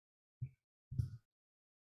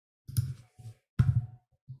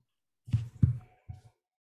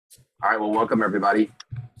All right, well, welcome everybody.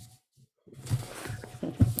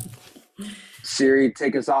 Serri,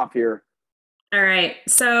 take us off here. All right.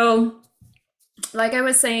 So, like I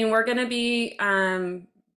was saying, we're gonna be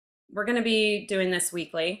doing this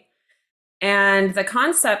weekly, and the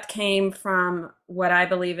concept came from what I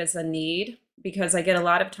believe is a need because I get a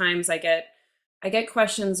lot of times I get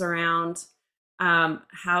questions around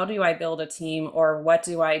how do I build a team or what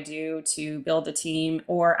do I do to build a team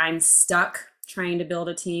or I'm stuck trying to build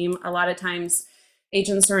a team. A lot of times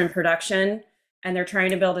agents are in production and they're trying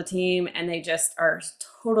to build a team and they just are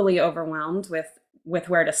totally overwhelmed with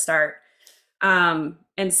where to start.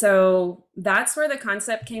 And so that's where the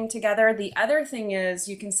concept came together. The other thing is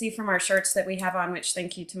you can see from our shirts that we have on, which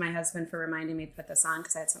thank you to my husband for reminding me to put this on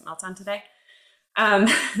because I had something else on today. Um,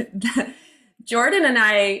 Jordan and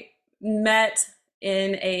I met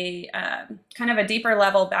in a kind of a deeper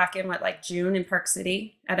level back in like June in Park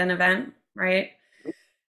City at an event, right?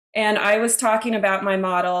 And I was talking about my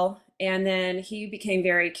model, and then he became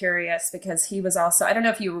very curious because he was also, I don't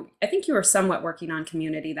know if I think you were somewhat working on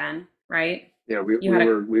community then, right? Yeah, we, You we had a,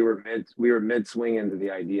 were we were mid swing into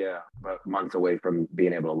the idea, but months away from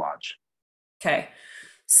being able to launch. okay.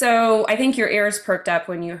 So I think your ears perked up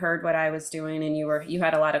when you heard what I was doing and you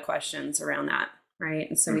had a lot of questions around that, right?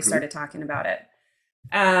 And so we Hmm. started talking about it.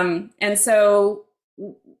 And so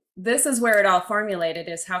this is where it all formulated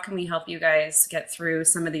is how can we help you guys get through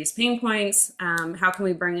some of these pain points? How can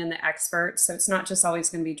we bring in the experts? So it's not just always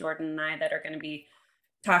going to be Jordan and I that are going to be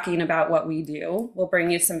talking about what we do. We'll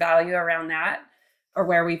bring you some value around that or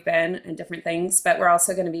where we've been and different things, but we're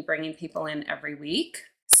also going to be bringing people in every week.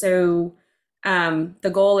 So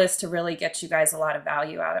the goal is to really get you guys a lot of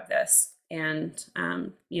value out of this and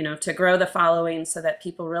to grow the following so that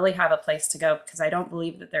people really have a place to go because I don't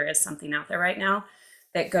believe that there is something out there right now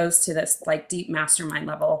that goes to this like deep mastermind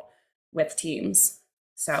level with teams.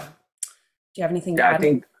 So do you have anything to Yeah, I add?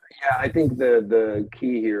 think I think the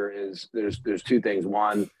key here is there's two things.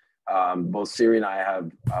 One, both Serri and I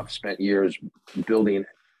have spent years building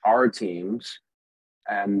our teams,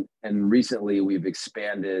 and recently we've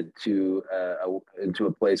expanded to into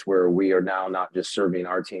a place where we are now not just serving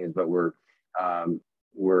our teams, but um,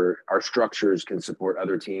 we're our structures can support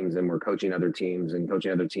other teams, and we're coaching other teams and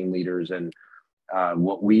coaching other team leaders. And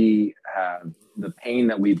what we have, the pain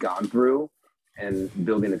that we've gone through and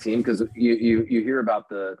building a team, because you hear about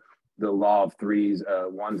the law of threes,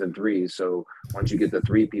 ones and threes. So once you get to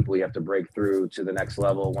three people, you have to break through to the next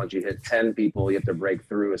level. Once you hit 10 people, you have to break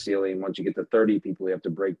through a ceiling. Once you get to 30 people, you have to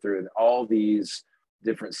break through. And all these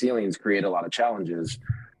different ceilings create a lot of challenges.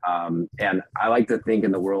 And I like to think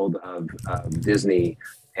in the world of Disney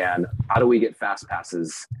and how do we get fast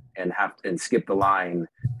passes and skip the line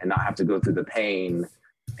and not have to go through the pain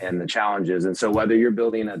and the challenges. And so whether you're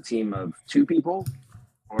building a team of two people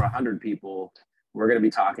or 100 people, we're going to be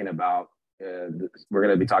talking about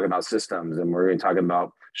systems, and we're going to be talking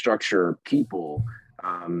about structure, people.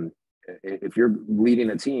 Um, if you're leading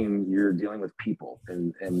a team, you're dealing with people,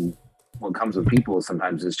 and what comes with people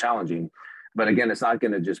sometimes is challenging. But again, it's not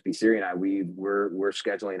going to just be Serri and I. We're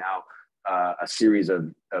scheduling out a series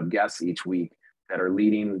of guests each week that are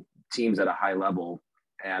leading teams at a high level,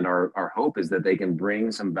 and our hope is that they can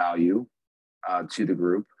bring some value to the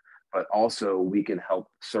group, but also we can help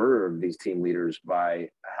serve these team leaders by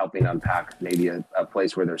helping unpack maybe a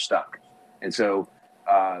place where they're stuck. And so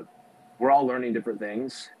we're all learning different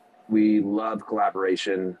things. We love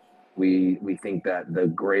collaboration. We think that the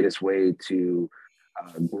greatest way to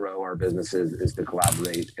grow our businesses is to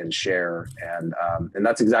collaborate and share, and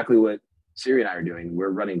that's exactly what Serri and I are doing. We're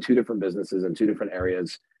running two different businesses in two different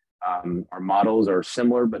areas. Our models are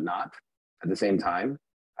similar but not at the same time.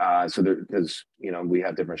 So because we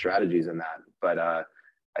have different strategies in that, but I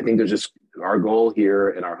think there's just our goal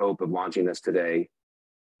here and our hope of launching this today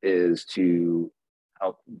is to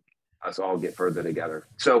help us all get further together.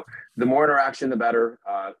 So the more interaction, the better.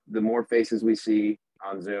 The more faces we see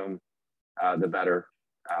on Zoom, the better.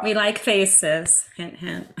 We Um, like faces. Hint,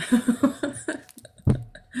 hint.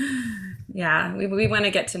 Yeah, we want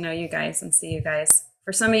to get to know you guys and see you guys.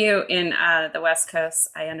 For some of you in the West Coast,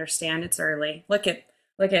 I understand it's early. Look at,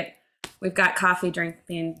 we've got coffee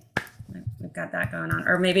drinking. We've got that going on.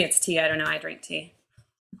 Or maybe it's tea. I don't know. I drink tea.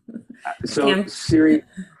 so Pam?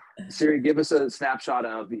 Serri, give us a snapshot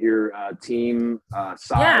of your team size,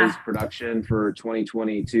 Yeah. production for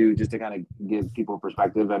 2022, just to kind of give people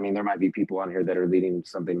perspective. I mean, there might be people on here that are leading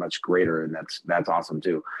something much greater, and that's awesome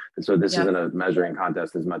too. And so this isn't Yep. a measuring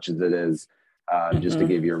contest as much as it is just to Mm-mm.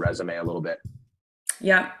 give your resume a little bit.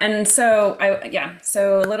 Yeah.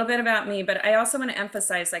 So a little bit about me, but I also want to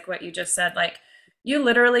emphasize like what you just said, like you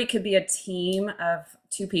literally could be a team of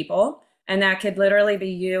two people, and that could literally be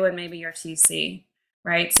you and maybe your TC,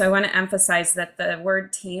 right? So I want to emphasize that the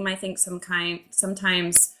word team, I think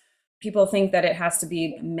sometimes people think that it has to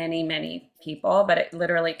be many, many people, but it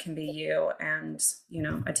literally can be you and,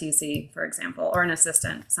 a TC, for example, or an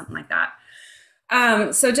assistant, something like that.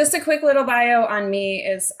 So just a quick little bio on me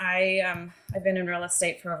is I've been in real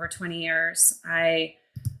estate for over 20 years. I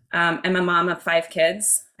am a mom of 5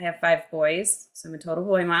 kids. I have 5 boys, so I'm a total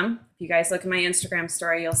boy mom. If you guys look at my Instagram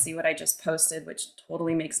story, you'll see what I just posted, which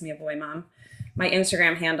totally makes me a boy mom. My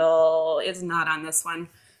Instagram handle is not on this one.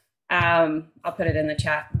 I'll put it in the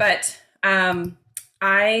chat. But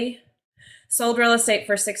I sold real estate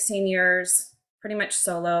for 16 years, pretty much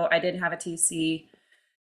solo. I did have a TC.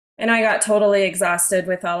 And I got totally exhausted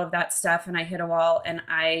with all of that stuff, and I hit a wall, and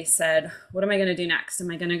I said, what am I going to do next?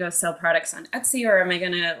 Am I going to go sell products on Etsy, or am I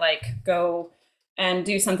going to go and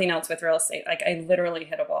do something else with real estate? I literally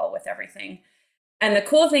hit a wall with everything. And the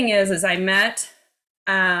cool thing is I met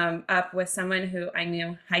up with someone who I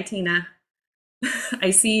knew. Hi, Tina.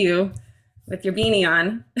 I see you with your beanie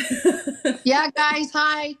on. Yeah, guys.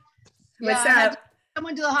 Hi. What's I up? I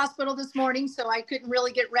went to the hospital this morning, so I couldn't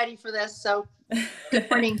really get ready for this. So good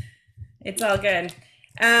morning. It's all good.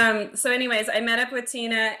 So anyways, I met up with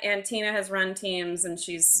Tina, and Tina has run teams, and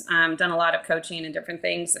she's done a lot of coaching and different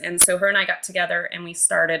things. And so her and I got together and we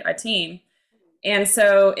started a team. And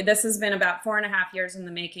so this has been about 4.5 years in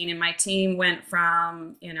the making. And my team went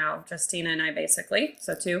from, just Tina and I basically,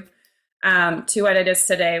 so 2, to what it is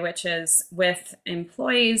today, which is with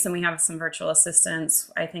employees, and we have some virtual assistants.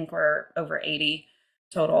 I think we're over 80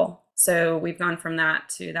 total. So we've gone from that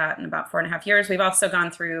to that in about 4.5 years. We've also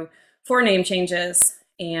gone through 4 name changes.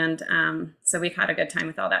 And so we've had a good time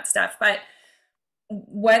with all that stuff. But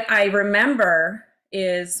what I remember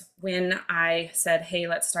is when I said, hey,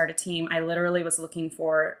 let's start a team, I literally was looking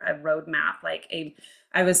for a roadmap.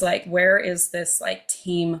 I was like, where is this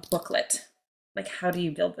team booklet? How do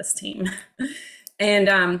you build this team?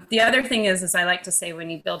 And the other thing is I like to say, when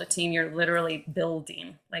you build a team, you're literally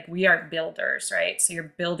building. We are builders, right? So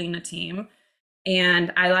you're building a team.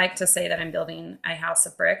 And I like to say that I'm building a house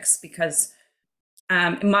of bricks, because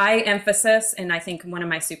my emphasis, and I think one of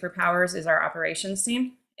my superpowers, is our operations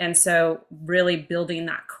team. And so really building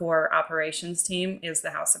that core operations team is the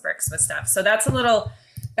house of bricks with stuff. So that's a little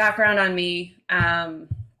background on me. And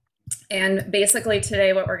basically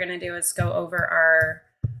today what we're going to do is go over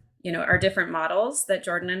our different models that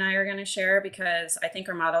Jordan and I are going to share, because I think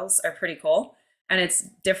our models are pretty cool. And it's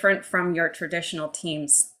different from your traditional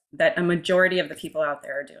teams that a majority of the people out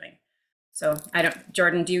there are doing. So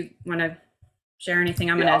Jordan, do you want to share anything?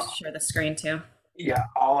 I'm going to share the screen too. Yeah,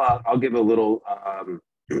 I'll give a little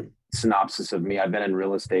synopsis of me. I've been in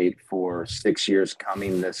real estate for 6 years,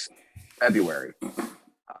 coming this February,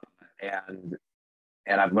 and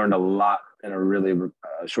I've learned a lot in a really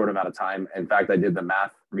short amount of time. In fact, I did the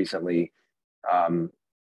math recently.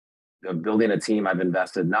 Building a team, I've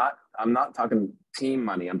invested I'm not talking team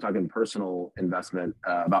money, I'm talking personal investment,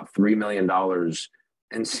 about $3 million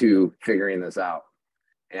into figuring this out.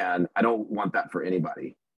 And I don't want that for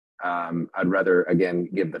anybody. I'd rather, again,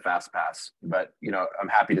 give the fast pass. But, I'm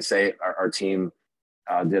happy to say our team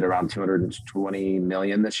did around 220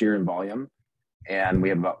 million this year in volume. And we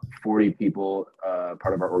have about 40 people,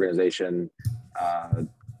 part of our organization.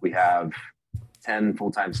 We have 10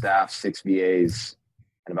 full-time staff, 6 VAs,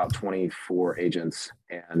 and about 24 agents.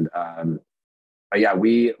 And yeah,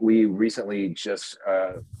 we recently just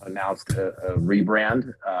announced a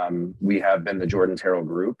rebrand. We have been the Jordan Terrell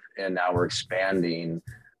Group, and now we're expanding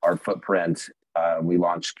our footprint. We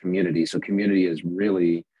launched Community. So Community is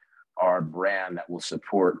really our brand that will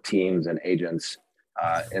support teams and agents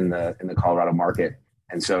in the Colorado market.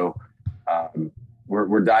 And so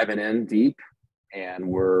we're diving in deep, and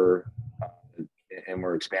we're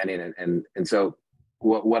expanding. And so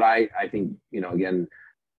what I think, again,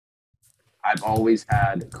 I've always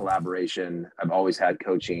had collaboration. I've always had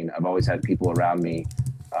coaching. I've always had people around me.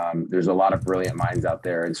 There's a lot of brilliant minds out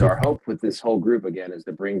there. And so our hope with this whole group, again, is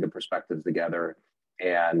to bring the perspectives together.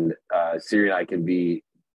 And Serri and I can be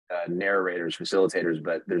narrators, facilitators,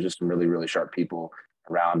 but there's just some really, really sharp people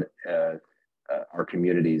around our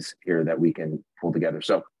communities here that we can pull together.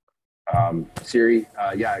 So Serri,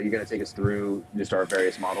 yeah, you're going to take us through just our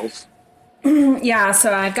various models. Yeah,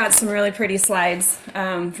 so I've got some really pretty slides.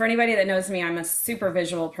 For anybody that knows me, I'm a super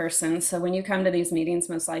visual person. So when you come to these meetings,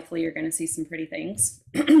 most likely you're going to see some pretty things.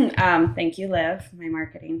 Thank you, Liv, my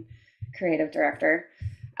marketing creative director.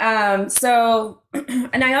 So,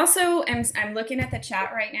 and I also I'm looking at the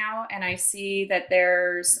chat right now, and I see that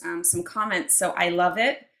there's some comments. So I love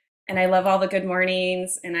it and I love all the good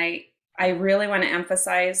mornings. And I really want to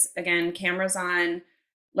emphasize, again, cameras on.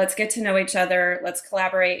 Let's get to know each other. Let's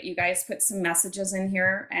collaborate. You guys put some messages in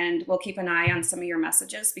here, and we'll keep an eye on some of your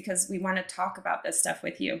messages because we want to talk about this stuff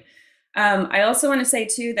with you. I also want to say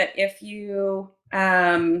too that if you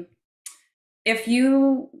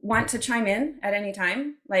want to chime in at any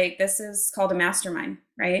time, like this is called a mastermind,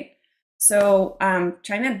 right? So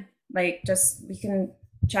chime in, like just we can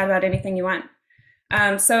chat about anything you want.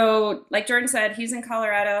 So like Jordan said, he's in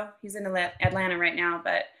Colorado. He's in Atlanta right now,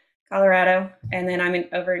 but Colorado, and then I'm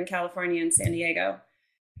over in California in San Diego.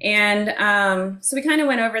 And so we kind of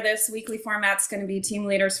went over this weekly format's going to be team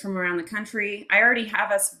leaders from around the country. I already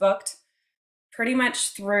have us booked pretty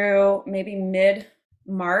much through maybe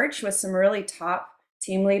mid-March with some really top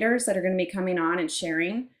team leaders that are going to be coming on and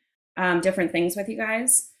sharing different things with you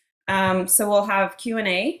guys. So we'll have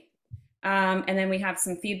Q&A, and then we have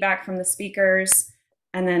some feedback from the speakers,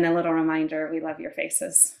 and then a little reminder, we love your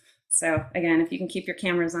faces. So again, if you can keep your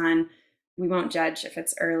cameras on, we won't judge if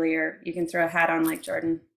it's earlier. You can throw a hat on like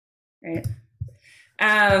Jordan, right?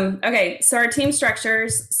 Okay, so our team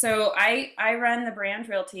structures. So I run the brand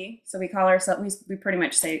Realty. So we call ourselves, we pretty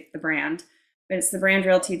much say the brand, but it's the brand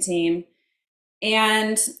Realty team.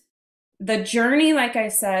 And the journey, like I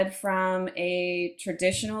said, from a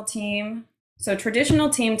traditional team. So traditional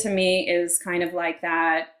team to me is kind of like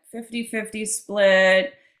that 50-50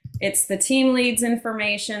 split. It's the team leads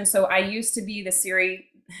information. So I used to be the Serri,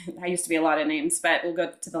 I used to be a lot of names, but we'll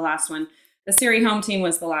go to the last one. The Serri home team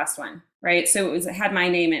was the last one, right? So it had my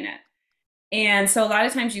name in it. And so a lot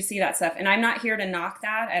of times you see that stuff, and I'm not here to knock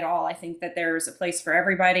that at all. I think that there's a place for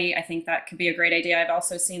everybody. I think that could be a great idea. I've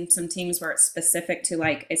also seen some teams where it's specific to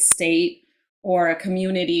like a state or a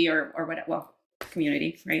community or what, well,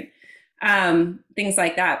 community, right? Things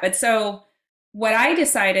like that. But so what I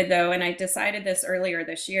decided though, and I decided this earlier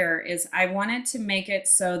this year, is I wanted to make it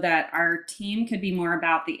so that our team could be more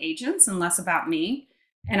about the agents and less about me.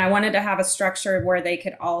 And I wanted to have a structure where they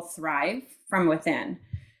could all thrive from within.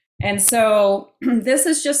 And so this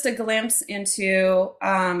is just a glimpse into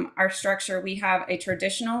our structure. We have a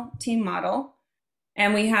traditional team model,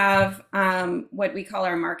 and we have what we call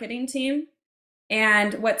our marketing team.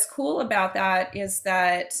 And what's cool about that is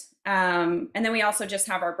that, and then we also just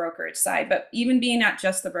have our brokerage side. But even being at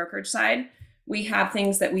just the brokerage side, we have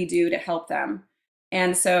things that we do to help them.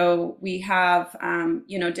 And so we have,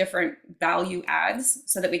 different value adds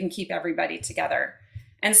so that we can keep everybody together.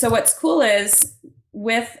 And so what's cool is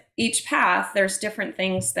with each path, there's different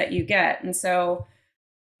things that you get. And so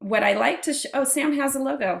what I like to oh, Sam has a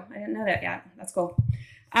logo. I didn't know that yet. That's cool.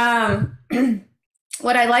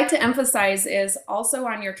 What I like to emphasize is also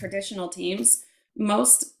on your traditional teams,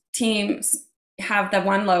 most teams have the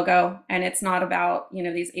one logo, and it's not about,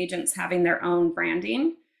 these agents having their own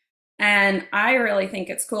branding. And I really think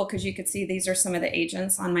it's cool because you could see these are some of the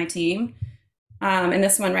agents on my team. And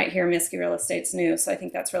this one right here, Miski Real Estate's new. So I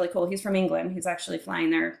think that's really cool. He's from England. He's actually flying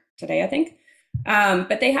there today, I think.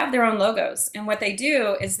 But they have their own logos. And what they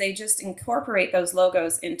do is they just incorporate those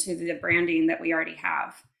logos into the branding that we already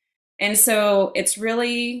have. And so it's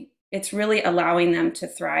really allowing them to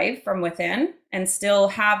thrive from within and still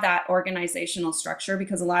have that organizational structure,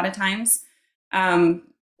 because a lot of times,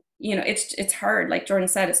 it's hard. Like Jordan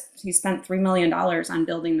said, he spent $3 million on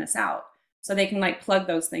building this out. So they can like plug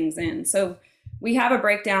those things in. So we have a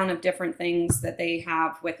breakdown of different things that they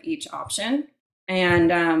have with each option.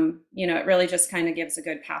 And, it really just kind of gives a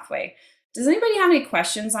good pathway. Does anybody have any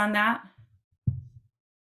questions on that?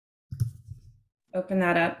 Open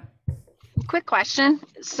that up. Quick question.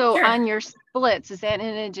 So Sure. On your splits, is that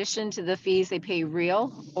in addition to the fees they pay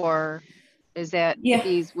real, or is that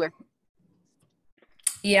fees with?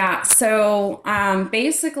 Yeah. So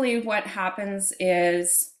basically what happens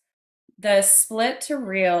is the split to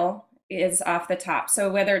real is off the top.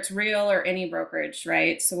 So whether it's real or any brokerage,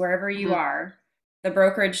 right? So wherever you are, the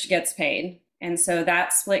brokerage gets paid. And so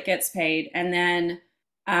that split gets paid. And then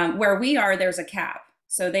where we are, there's a cap.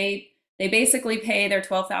 So they basically pay their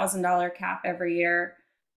 $12,000 cap every year.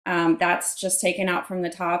 That's just taken out from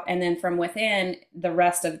the top. And then from within, the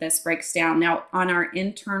rest of this breaks down. Now, on our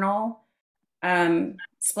internal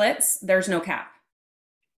splits, there's no cap.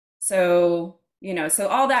 So, so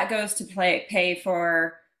all that goes to pay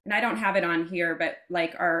for, and I don't have it on here, but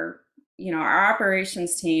like our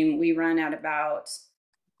operations team, we run at about,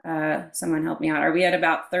 someone help me out. Are we at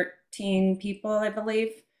about 13 people, I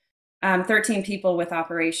believe? 13 people with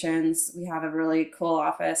operations. We have a really cool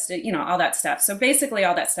office, all that stuff. So basically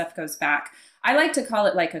all that stuff goes back. I like to call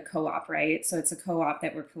it like a co-op, right? So it's a co-op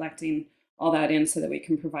that we're collecting all that in so that we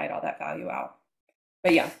can provide all that value out.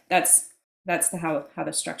 But yeah, that's That's how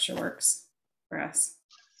the structure works for us.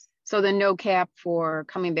 So the no cap for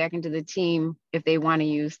coming back into the team if they want to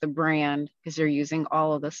use the brand because they're using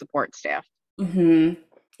all of the support staff. Mm-hmm.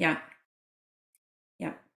 Yeah.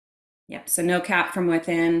 Yeah. Yeah. So no cap from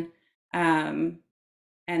within. And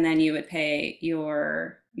then you would pay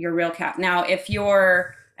your real cap. Now, if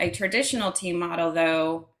you're a traditional team model,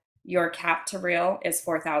 though, your cap to real is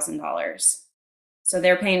 $4,000. So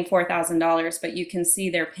they're paying $4,000, but you can see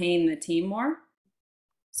they're paying the team more.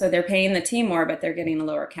 So they're paying the team more, but they're getting a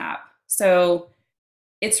lower cap. So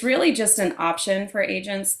it's really just an option for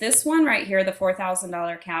agents. This one right here, the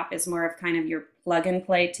 $4,000 cap, is more of kind of your plug and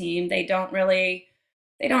play team. They don't really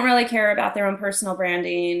care about their own personal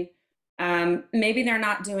branding. Maybe they're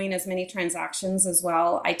not doing as many transactions as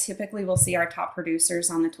well. I typically will see our top producers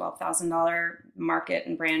on the $12,000 market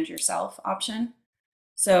and brand yourself option.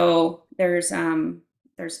 So there's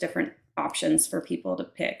different options for people to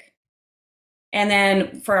pick. And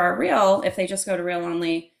then for our real, if they just go to real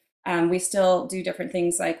only, we still do different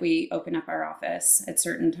things, like we open up our office at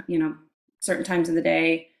certain times of the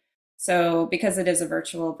day. So because it is a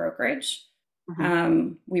virtual brokerage,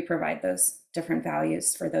 we provide those different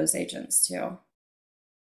values for those agents too.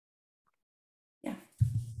 Yeah.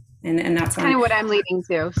 And that's kind of what I'm leading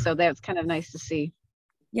to. So that's kind of nice to see.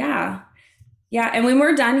 Yeah. Yeah. And when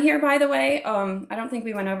we're done here, by the way, I don't think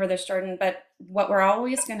we went over this, Jordan, but what we're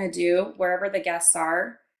always going to do wherever the guests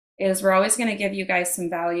are is we're always going to give you guys some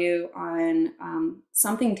value on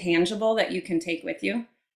something tangible that you can take with you.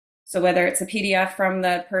 So whether it's a PDF from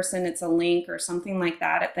the person, it's a link or something like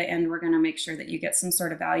that, at the end, we're going to make sure that you get some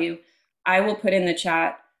sort of value. I will put in the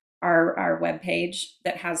chat our webpage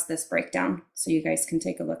that has this breakdown so you guys can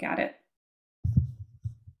take a look at it.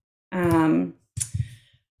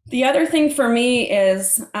 The other thing for me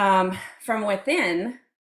is from within,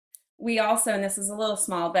 we also, and this is a little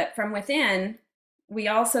small, but from within, we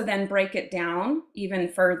also then break it down even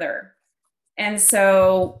further. And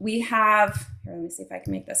so we have, here, let me see if I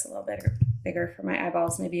can make this a little bigger for my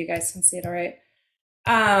eyeballs. Maybe you guys can see it all right.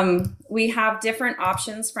 We have different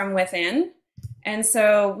options from within. And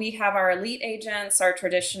so we have our elite agents, our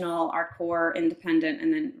traditional, our core, independent,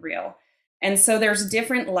 and then real. And so there's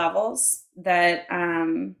different levels that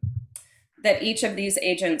that each of these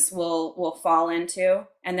agents will fall into,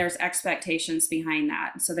 and there's expectations behind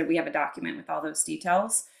that, so that we have a document with all those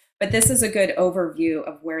details. But this is a good overview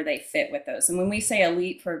of where they fit with those. And when we say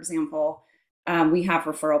elite, for example, we have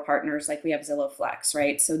referral partners, like we have Zillow Flex,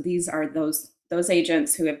 right? So these are those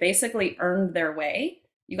agents who have basically earned their way.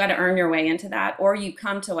 You got to earn your way into that, or you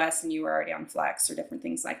come to us and you were already on Flex or different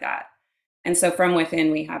things like that. And so from within,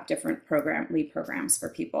 we have different lead programs for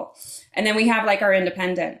people. And then we have like our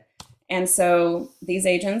independent. And so these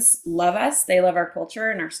agents love us. They love our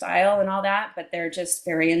culture and our style and all that, but they're just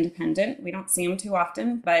very independent. We don't see them too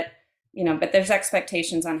often, but but there's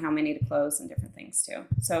expectations on how many to close and different things too.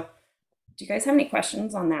 So do you guys have any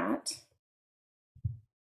questions on that?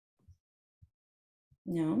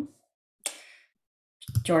 No?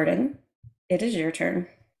 Jordan, it is your turn.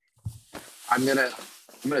 I'm gonna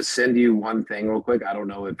send you one thing real quick. I don't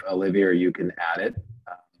know if Olivia or you can add it.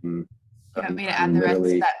 You want me to add the rest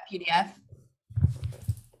of that PDF?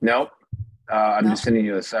 Nope. I'm just sending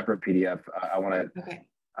you a separate PDF. I want to. Okay.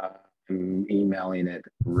 I'm emailing it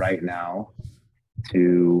right now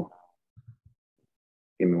to.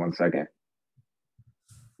 Give me 1 second.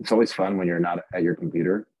 It's always fun when you're not at your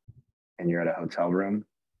computer and you're at a hotel room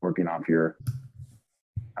working off your.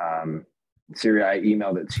 Serri, I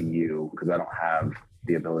emailed it to you because I don't have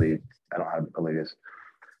the ability. I don't have Olivia's.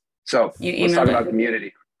 So let's talk about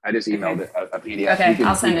community. I just emailed it a PDF. Okay,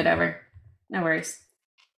 I'll send it over. No worries.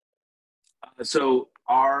 So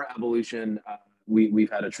our evolution,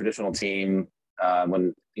 we've had a traditional team.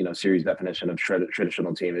 When Serri's definition of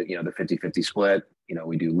traditional team, the 50-50 split.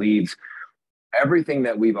 We do leads. Everything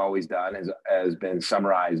that we've always done has been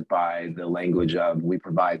summarized by the language of we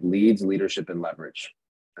provide leads, leadership, and leverage.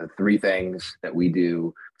 The three things that we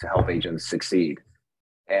do to help agents succeed.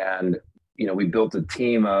 And we built a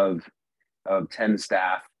team of 10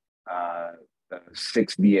 staff,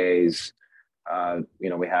 6 VAs.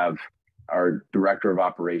 We have our director of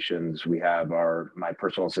operations. We have my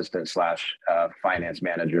personal assistant / finance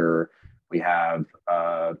manager. We have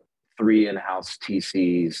 3 in-house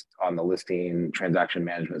TCs on the listing transaction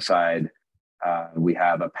management side. We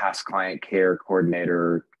have a past client care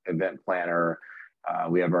coordinator, event planner.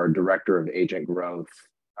 We have our director of agent growth.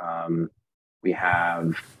 We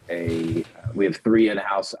have 3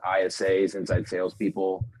 in-house ISAs, inside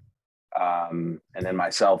salespeople, and then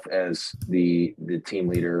myself as the team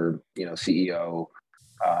leader, CEO,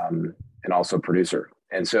 and also producer.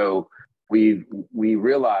 And so we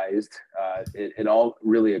realized it all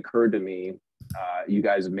really occurred to me. You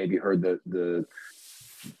guys have maybe heard the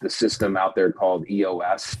system out there called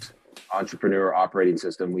EOS, Entrepreneur Operating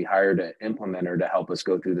System. We hired an implementer to help us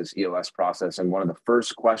go through this EOS process. And one of the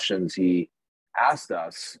first questions he asked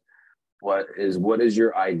us what is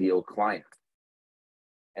your ideal client?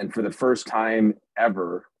 And for the first time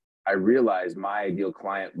ever, I realized my ideal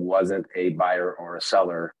client wasn't a buyer or a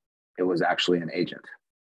seller. It was actually an agent.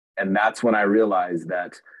 And that's when I realized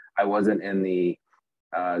that I wasn't in the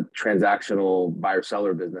transactional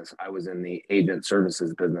buyer-seller business. I was in the agent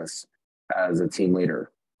services business as a team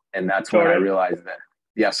leader. And that's Jordan, when I realized that,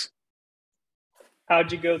 yes.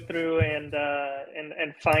 How'd you go through and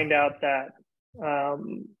find out that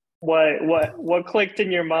what clicked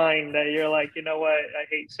in your mind that you're like, you know what, I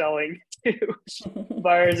hate selling to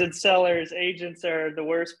buyers and sellers. Agents are the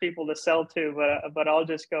worst people to sell to, but I'll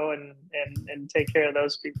just go and take care of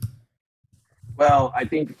those people. Well, I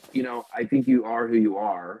think you are who you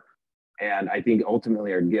are. And I think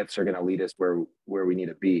ultimately our gifts are going to lead us where we need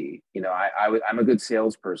to be. I'm a good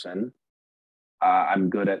salesperson.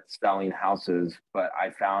 I'm good at selling houses, but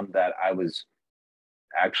I found that I was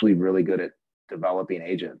actually really good at developing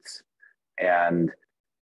agents, and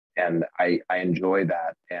I enjoy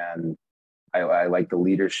that. And I like the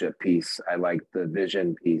leadership piece. I like the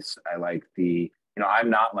vision piece. I like I'm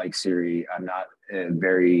not like Serri. I'm not a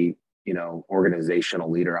very, organizational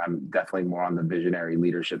leader. I'm definitely more on the visionary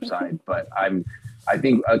leadership side, but I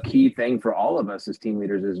think a key thing for all of us as team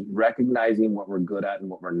leaders is recognizing what we're good at and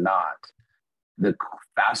what we're not. The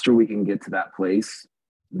faster we can get to that place,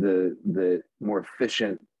 the more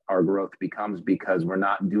efficient our growth becomes, because we're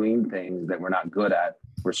not doing things that we're not good at.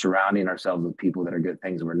 We're surrounding ourselves with people that are good at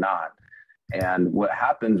things we're not. And what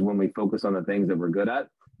happens when we focus on the things that we're good at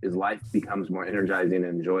is life becomes more energizing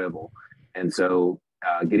and enjoyable. And so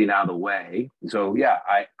getting out of the way. So yeah,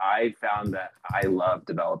 I found that I love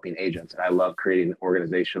developing agents, and I love creating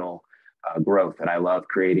organizational growth, and I love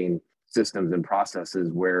creating systems and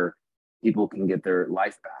processes where people can get their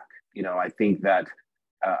life back. I think that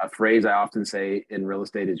a phrase I often say in real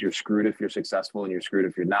estate is you're screwed if you're successful and you're screwed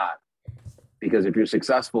if you're not. Because if you're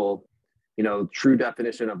successful, true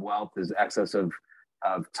definition of wealth is excess of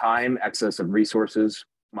time, excess of resources,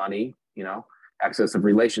 money, excess of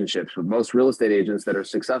relationships. But most real estate agents that are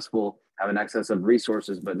successful have an excess of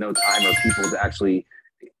resources, but no time or people to actually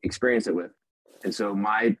experience it with. And so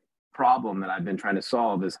my problem that I've been trying to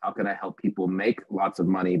solve is how can I help people make lots of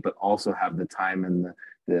money, but also have the time and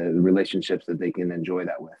the relationships that they can enjoy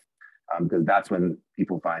that with. Because that's when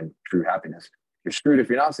people find true happiness. You're screwed if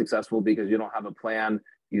you're not successful because you don't have a plan.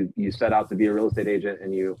 You set out to be a real estate agent,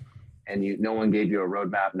 and no one gave you a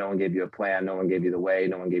roadmap, no one gave you a plan, no one gave you the way,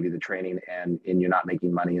 no one gave you the training, and you're not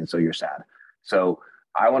making money, and so you're sad. So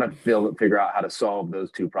I want to figure out how to solve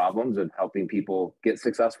those two problems of helping people get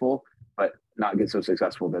successful, but not get so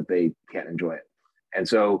successful that they can't enjoy it. And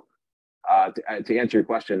so to answer your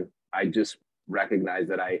question, I just recognize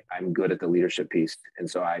that I'm good at the leadership piece, and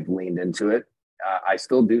so I've leaned into it. I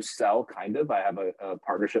still do sell, kind of. I have a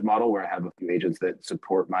partnership model where I have a few agents that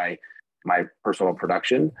support my personal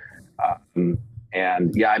production.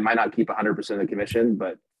 And yeah, I might not keep 100% of the commission,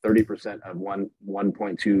 but 30% of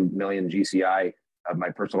 1.2 million GCI of my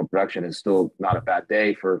personal production is still not a bad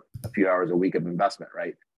day for a few hours a week of investment,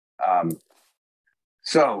 right?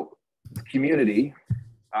 So community,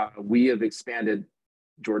 we have expanded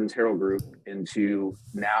Jordan Terrell Group into,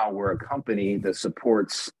 now we're a company that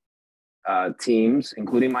supports teams,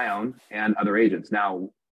 including my own and other agents. Now,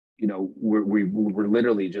 we're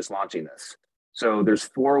literally just launching this. So there's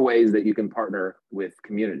 4 ways that you can partner with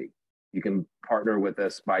community. You can partner with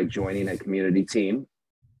us by joining a community team,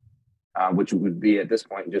 which would be at this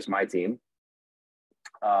point just my team.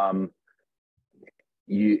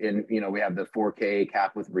 We have the 4K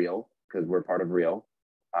cap with Real because we're part of Real.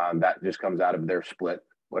 That just comes out of their split.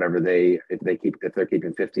 Whatever if they're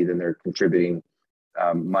keeping 50, then they're contributing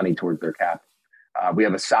money towards their cap. We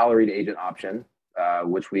have a salaried agent option,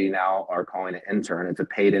 which we now are calling an intern. It's a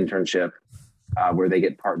paid internship where they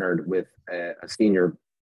get partnered with a senior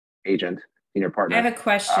partner. I have a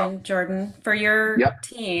question, Jordan, for your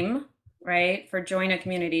team, right? For join a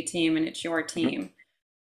community team, and it's your team. Mm-hmm.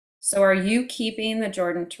 So are you keeping the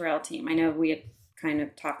Jordan Terrell team? I know we had kind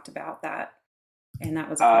of talked about that, and that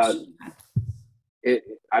was a question.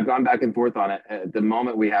 I've gone back and forth on it. At the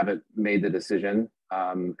moment, we haven't made the decision.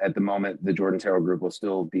 At the moment, the Jordan Terrell Group will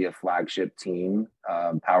still be a flagship team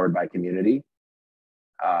powered by community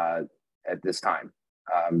at this time.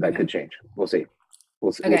 That could change. We'll see.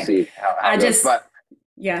 We'll see how it goes. But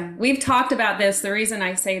yeah, we've talked about this. The reason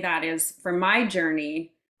I say that is for my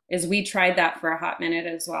journey is we tried that for a hot minute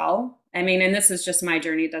as well. I mean, and this is just my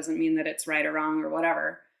journey. It doesn't mean that it's right or wrong or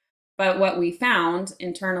whatever. But what we found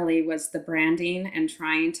internally was the branding and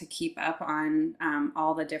trying to keep up on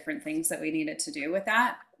all the different things that we needed to do with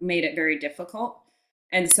that made it very difficult.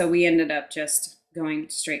 And so we ended up just going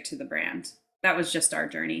straight to the brand. That was just our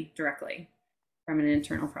journey directly from an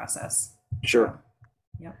internal process. Sure.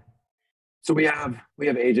 So, yep. So we have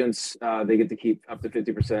agents. They get to keep up to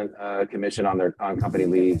 50% commission on company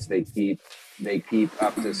leads. They keep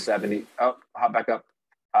up to 70. Oh, hop back up.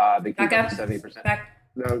 They keep up to 70%. Back.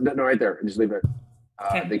 No, right there. Just leave it.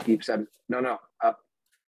 Okay. They keep 7. No, up,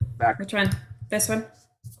 back. Which one? This one?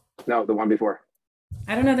 No, the one before.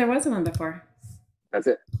 I don't know. There was one before. That's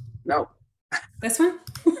it. No. This one?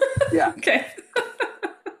 Yeah. Okay.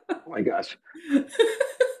 Oh my gosh.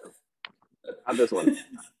 Not this one.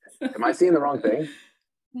 Am I seeing the wrong thing?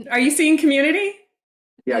 Are you seeing community?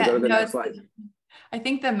 Yeah, go to the next slide. I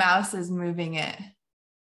think the mouse is moving it.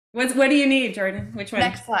 What do you need, Jordan? Which one?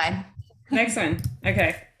 Next slide. Next one.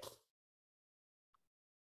 Okay.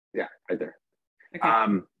 Yeah, right there.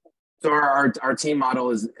 Okay. So our team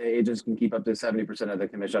model is agents can keep up to 70% of the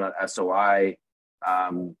commission on SOI.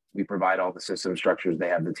 We provide all the system structures. They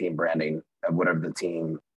have the team branding of whatever the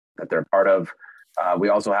team that they're part of. We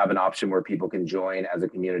also have an option where people can join as a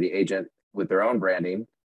community agent with their own branding.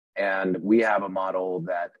 And we have a model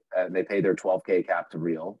that they pay their 12K cap to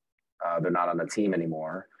Real. They're not on the team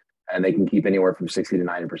anymore. And they can keep anywhere from 60 to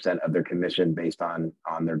 90% of their commission based on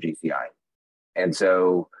their GCI. And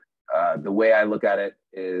so the way I look at it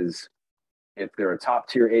is if they're a top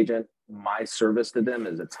tier agent, my service to them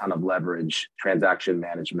is a ton of leverage, transaction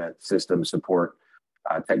management, system support,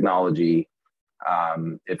 technology.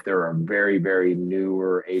 If they're a very, very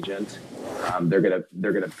newer agent, they're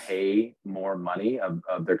gonna pay more money of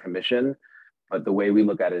their commission. But the way we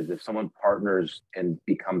look at it is if someone partners and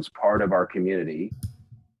becomes part of our community,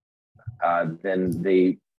 then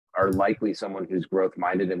they are likely someone who's growth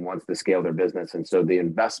minded and wants to scale their business. And so the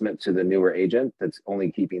investment to the newer agent that's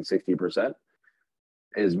only keeping 60%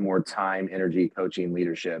 is more time, energy, coaching,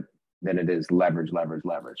 leadership than it is leverage,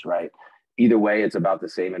 right? Either way, it's about the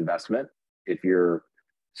same investment. If you're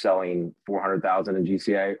selling 400,000 in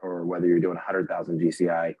GCI or whether you're doing 100,000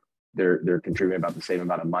 GCI, they're contributing about the same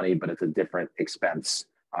amount of money, but it's a different expense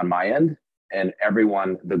on my end. And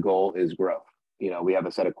everyone, the goal is growth. We have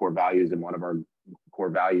a set of core values, and one of our core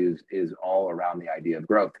values is all around the idea of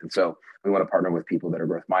growth. And so we want to partner with people that are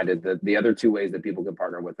growth minded. The other two ways that people can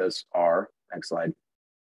partner with us are, next slide,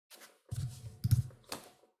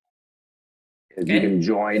 is you can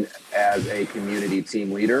join as a community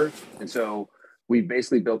team leader. And so we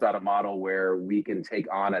basically built out a model where we can take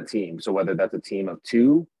on a team. So whether that's a team of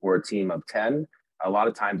 2 or a team of 10, a lot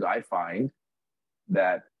of times I find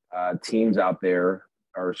that teams out there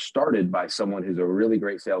are started by someone who's a really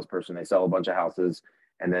great salesperson. They sell a bunch of houses,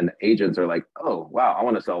 and then agents are like, oh, wow, I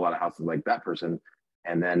want to sell a lot of houses like that person.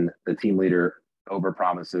 And then the team leader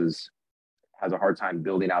overpromises, has a hard time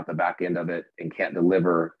building out the back end of it, and can't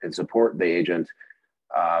deliver and support the agent.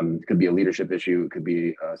 It could be a leadership issue. It could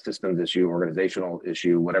be a systems issue, organizational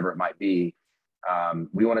issue, whatever it might be.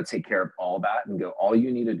 We want to take care of all that and go, all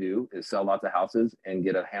you need to do is sell lots of houses and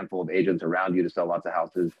get a handful of agents around you to sell lots of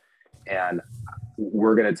houses. And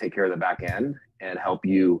we're going to take care of the back end and help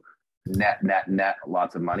you net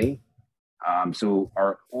lots of money. So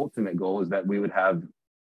our ultimate goal is that we would have,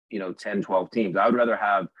 10, 12 teams. I would rather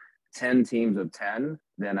have 10 teams of 10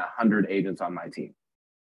 than 100 agents on my team.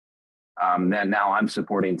 Then now I'm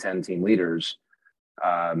supporting 10 team leaders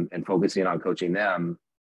and focusing on coaching them.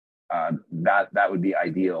 That would be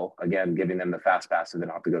ideal. Again, giving them the fast pass so they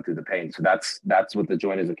don't have to go through the pain. So that's what the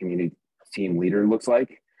join as a community team leader looks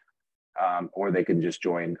like. Or they can just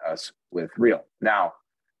join us with Real. Now,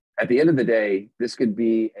 at the end of the day, this could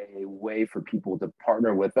be a way for people to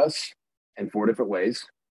partner with us in 4 different ways.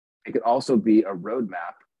 It could also be a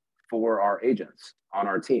roadmap for our agents on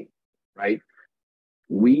our team, right?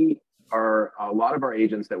 A lot of our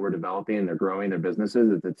agents that we're developing, they're growing their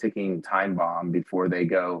businesses. It's a ticking time bomb before they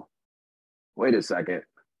go, wait a second,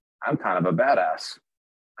 I'm kind of a badass.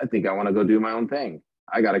 I think I want to go do my own thing.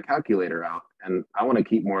 I got a calculator out and I want to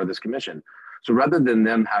keep more of this commission. So rather than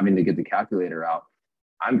them having to get the calculator out,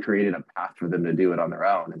 I'm creating a path for them to do it on their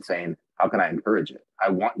own and saying, how can I encourage it? I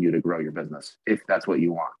want you to grow your business if that's what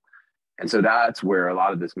you want. And so that's where a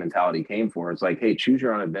lot of this mentality came for. It's like, hey, choose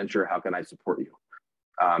your own adventure. How can I support you?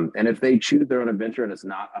 And if they choose their own adventure and it's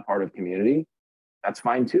not a part of community, that's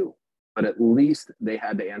fine too. But at least they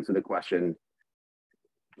had to answer the question,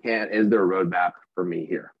 is there a roadmap for me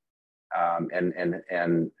here?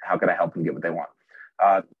 And how can I help them get what they want?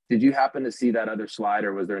 Did you happen to see that other slide,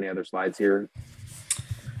 or was there any other slides here?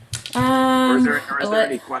 Um, Or is there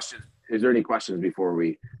any questions? Is there any questions before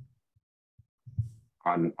we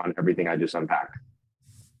on everything I just unpacked?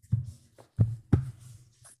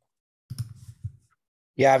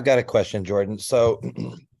 Yeah, I've got a question, Jordan. So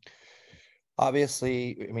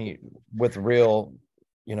obviously, I mean, with Real,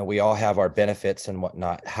 you know, we all have our benefits and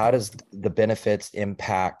whatnot. How does the benefits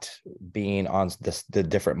impact being on the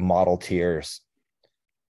different model tiers?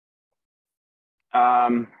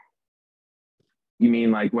 You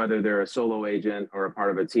mean like whether they're a solo agent or a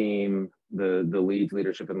part of a team, the leads,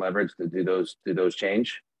 leadership, and leverage, do those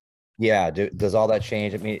change? Yeah, does all that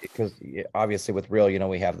change? I mean, because obviously with Real, you know,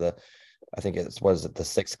 we have the, I think it's, what is it, the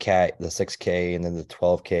 6K, and then the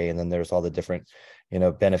 12K, and then there's all the different, you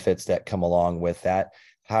know, benefits that come along with that.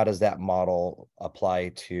 How does that model apply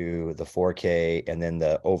to the 4K and then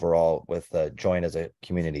the overall with the join as a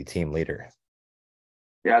community team leader?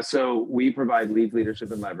 Yeah, so we provide leads,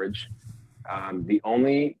 leadership, and leverage. The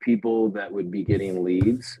only people that would be getting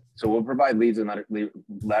leads, so we'll provide leads and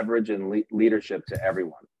leverage and leadership to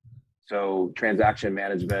everyone. So transaction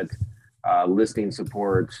management, listing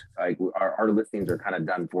support, like our listings are kind of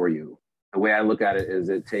done for you. The way I look at it is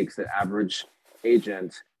it takes the average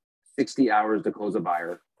agent 60 hours to close a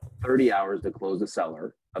buyer, 30 hours to close a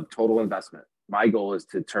seller of total investment. My goal is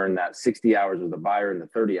to turn that 60 hours with the buyer into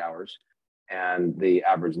 30 hours and the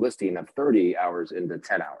average listing of 30 hours into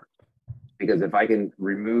 10 hours. Because if I can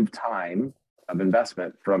remove time of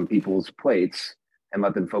investment from people's plates and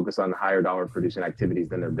let them focus on higher dollar producing activities,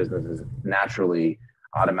 then their businesses naturally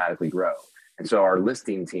automatically grow. And so our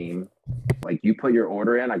listing team, like you put your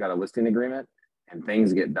order in, I got a listing agreement, and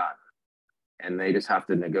things get done. And they just have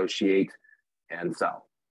to negotiate and sell.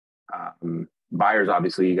 Buyers,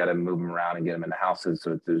 obviously, you got to move them around and get them into houses.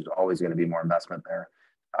 So there's always going to be more investment there.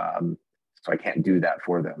 So I can't do that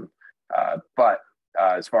for them. But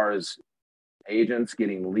as far as agents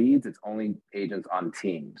getting leads, it's only agents on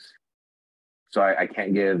teams. So I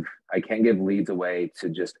can't give leads away to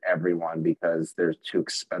just everyone because they're too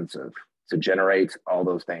expensive to generate all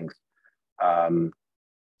those things. And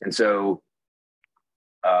so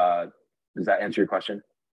does that answer your question?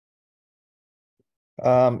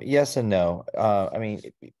 Yes and no. I mean,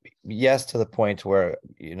 yes, to the point where,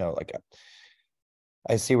 you know, like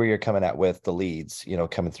I see where you're coming at with the leads, you know,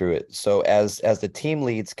 coming through it. So as the team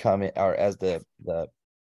leads come in, or as the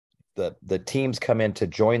teams come in to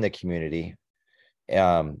join the community,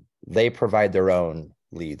 they provide their own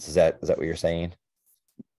leads. Is that what you're saying?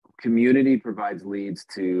 Community provides leads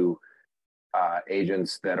to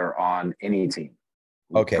agents that are on any team.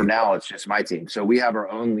 Okay. For now, it's just my team. So we have our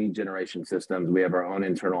own lead generation systems. We have our own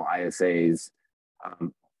internal ISAs.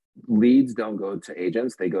 Leads don't go to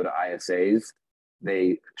agents. They go to ISAs.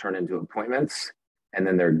 They turn into appointments, and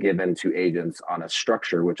then they're given to agents on a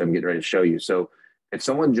structure, which I'm getting ready to show you. So if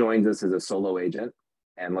someone joins us as a solo agent,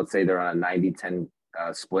 and let's say they're on a 90-10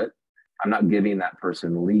 split, I'm not giving that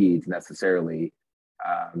person leads necessarily.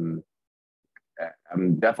 I'm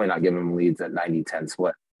definitely not giving them leads at 90-10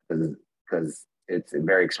 split because it's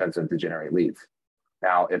very expensive to generate leads.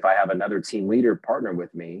 Now, if I have another team leader partner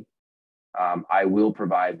with me, I will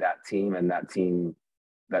provide that team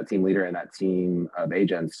leader and that team of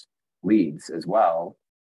agents leads as well.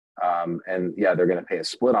 And yeah, they're going to pay a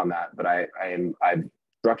split on that, but I've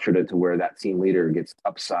structured it to where that team leader gets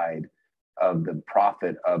upside of the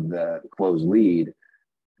profit of the closed lead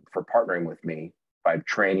for partnering with me by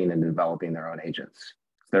training and developing their own agents.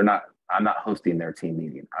 I'm not hosting their team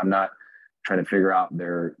meeting. I'm not trying to figure out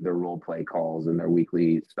their role play calls and their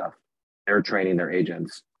weekly stuff. They're training their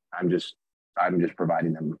agents. I'm just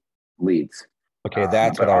providing them leads. Okay,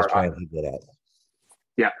 that's what I was trying to get at.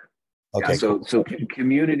 Yeah. Okay. Yeah, so cool. so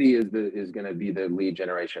community is going to be the lead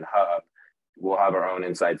generation hub. We'll have our own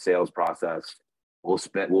inside sales process.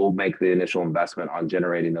 We'll make the initial investment on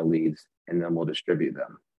generating the leads, and then we'll distribute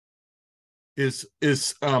them. Is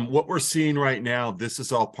what we're seeing right now, this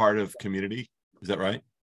is all part of community? Is that right?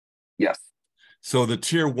 Yes. So the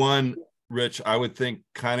tier one, Rich, I would think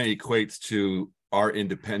kind of equates to our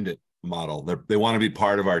independent model. They want to be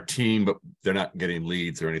part of our team, but they're not getting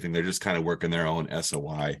leads or anything. They're just kind of working their own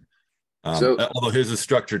SOI. Although his is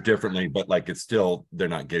structured differently, but like it's still, they're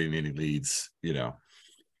not getting any leads, you know.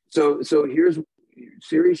 So here's,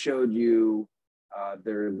 Serri showed you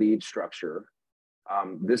their lead structure.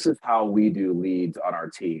 This is how we do leads on our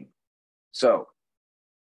team. So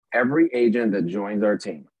every agent that joins our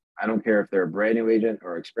team, I don't care if they're a brand new agent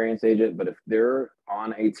or experienced agent, but if they're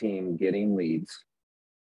on a team getting leads,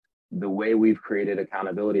 the way we've created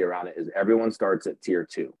accountability around it is everyone starts at tier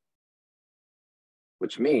 2,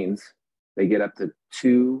 which means they get up to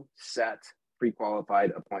 2 set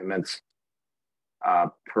pre-qualified appointments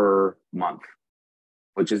per month,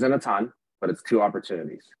 which isn't a ton, but it's 2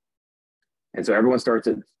 opportunities. And so everyone starts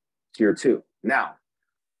at tier 2. Now,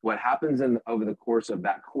 what happens over the course of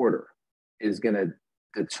that quarter is going to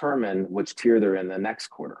determine which tier they're in the next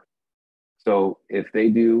quarter. So if they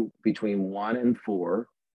do between 1 and 4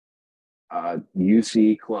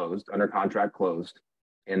 UC closed, under contract closed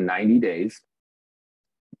in 90 days,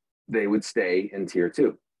 they would stay in tier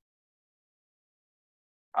 2.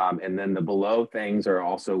 And then the below things are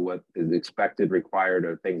also what is expected, required,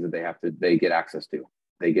 or things that they get access to.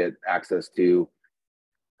 They get access to,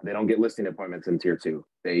 they don't get listing appointments in tier 2.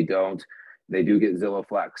 They do get Zillow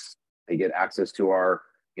Flex. They get access to our,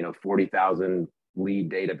 40,000 lead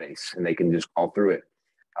database, and they can just call through it.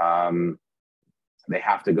 They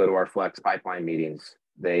have to go to our Flex pipeline meetings.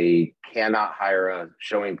 They cannot hire a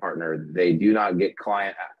showing partner. They do not get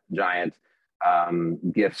client giant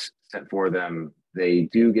gifts sent for them. They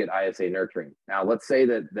do get ISA nurturing. Now, let's say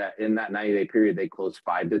that in that 90-day period, they close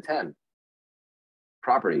 5 to 10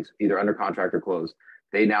 properties, either under contract or closed.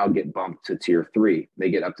 They now get bumped to tier 3. They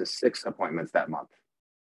get up to 6 appointments that month.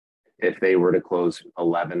 If they were to close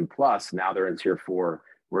 11 plus, now they're in tier 4.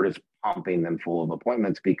 We're just pumping them full of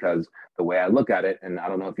appointments, because the way I look at it, and I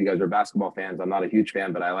don't know if you guys are basketball fans, I'm not a huge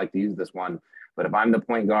fan, but I like to use this one. But if I'm the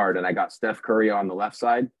point guard and I got Steph Curry on the left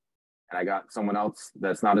side and I got someone else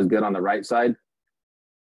that's not as good on the right side,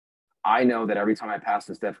 I know that every time I pass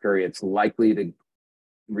to Steph Curry, it's likely to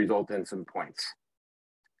result in some points.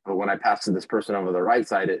 But when I pass to this person over the right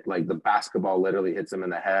side, it like the basketball literally hits them in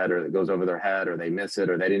the head, or it goes over their head, or they miss it,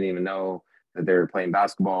 or they didn't even know that they were playing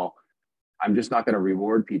basketball. I'm just not going to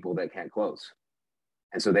reward people that can't close.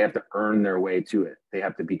 And so they have to earn their way to it. They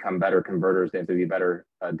have to become better converters. They have to be better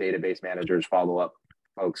database managers, follow-up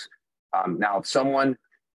folks. Now, if someone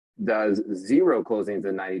does 0 closings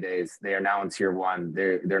in 90 days, they are now in tier 1.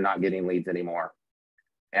 They're not getting leads anymore.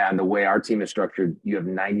 And the way our team is structured, you have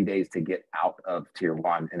 90 days to get out of tier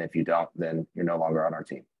 1. And if you don't, then you're no longer on our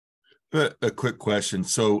team. A quick question.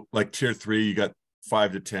 So like tier 3, you got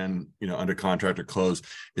 5 to 10, under contract or close.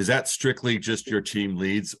 Is that strictly just your team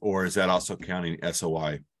leads, or is that also counting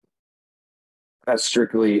SOI? That's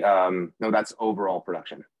strictly, no, that's overall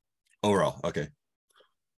production. Overall. Okay.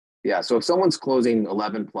 Yeah. So if someone's closing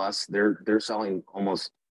 11 plus, they're selling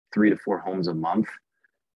almost 3 to 4 homes a month.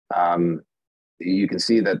 You can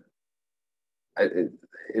see that,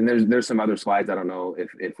 and there's some other slides. I don't know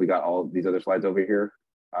if we got all these other slides over here,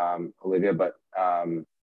 Olivia, but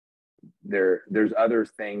there's other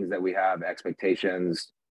things that we have,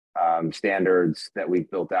 expectations, standards that we've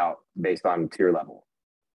built out based on tier level.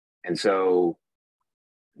 And so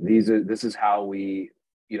this is how we,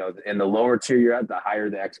 in the lower tier you're at, the higher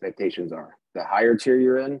the expectations are. The higher tier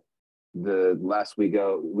you're in, the less we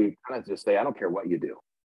go. We kind of just say, I don't care what you do.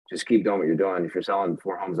 Just keep doing what you're doing. If you're selling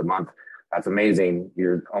 4 homes a month, that's amazing.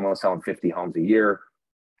 You're almost selling 50 homes a year.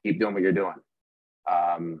 Keep doing what you're doing.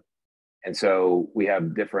 And so we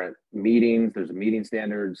have different meetings. There's meeting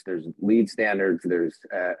standards. There's lead standards. There's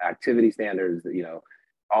activity standards.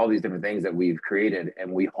 All these different things that we've created,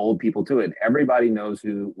 and we hold people to it. Everybody knows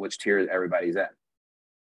which tier everybody's in.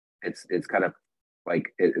 It's kind of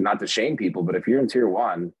like, not to shame people, but if you're in tier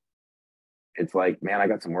 1, it's like, man, I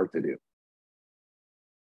got some work to do.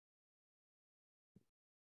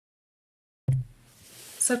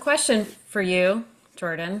 So question for you,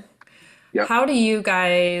 Jordan. Yep. How do you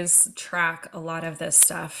guys track a lot of this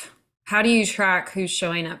stuff? How do you track who's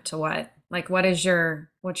showing up to what? Like, what's your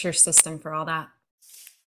system for all that?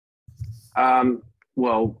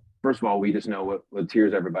 Well, first of all, we just know what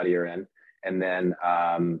tiers everybody are in. And then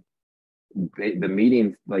the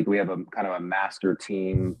meetings, like we have a kind of a master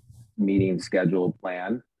team meeting schedule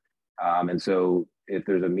plan. And so if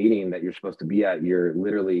there's a meeting that you're supposed to be at, you're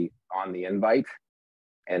literally on the invite.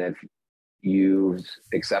 And if you've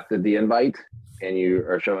accepted the invite and you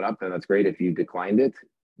are showing up, then that's great. If you declined it,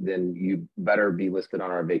 then you better be listed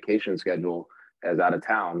on our vacation schedule as out of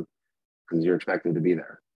town, because you're expected to be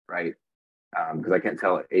there, right? Because I can't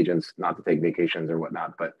tell agents not to take vacations or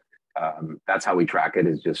whatnot, but that's how we track it,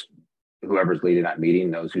 is just whoever's leading that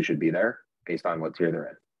meeting knows who should be there based on what tier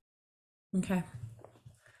they're in. Okay.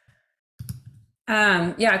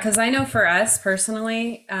 Yeah, because I know for us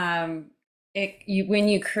personally, when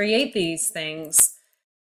you create these things,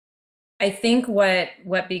 I think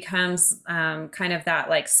what becomes kind of that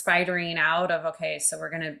like spidering out of, okay, so we're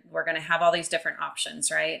gonna have all these different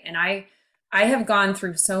options, right? And I have gone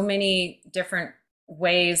through so many different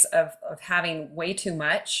ways of having way too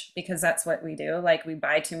much, because that's what we do. Like, we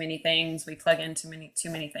buy too many things, we plug in too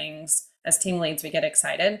many things. As team leads, we get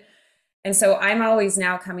excited. And so I'm always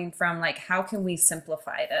now coming from like, how can we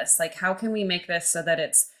simplify this? Like, how can we make this so that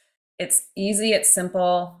it's easy, it's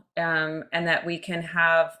simple, and that we can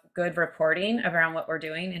have good reporting around what we're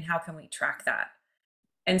doing, and how can we track that?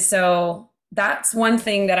 And so that's one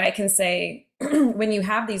thing that I can say when you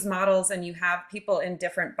have these models and you have people in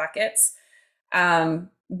different buckets,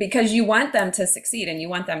 because you want them to succeed and you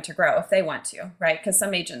want them to grow if they want to, right? Because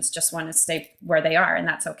some agents just want to stay where they are, and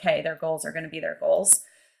that's okay. Their goals are going to be their goals.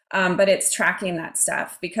 But it's tracking that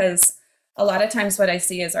stuff, because a lot of times what I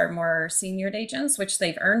see is our more senior agents, which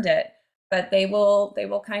they've earned it, but they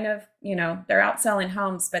will kind of, they're out selling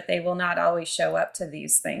homes, but they will not always show up to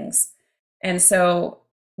these things. And so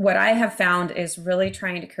what I have found is really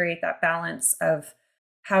trying to create that balance of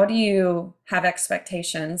how do you have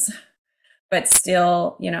expectations, but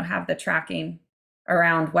still, have the tracking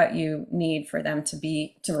around what you need for them to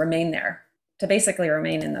remain there, to basically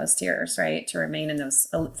remain in those tiers, right? To remain in those,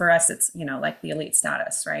 for us, it's, like the elite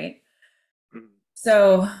status, right?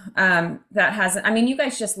 So that has, you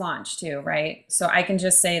guys just launched too, right? So I can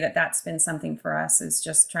just say that that's been something for us, is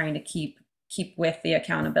just trying to keep with the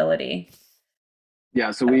accountability.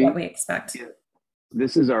 Yeah. So what we expect. Yeah,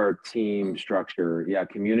 this is our team structure. Yeah.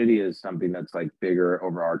 Community is something that's like bigger,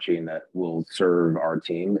 overarching, that will serve our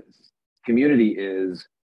team. Community is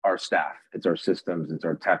our staff. It's our systems. It's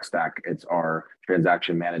our tech stack. It's our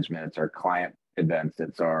transaction management. It's our client events.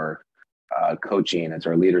 It's our coaching. It's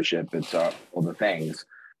our leadership. It's all the things.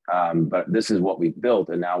 But this is what we've built,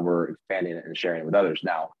 and now we're expanding it and sharing it with others.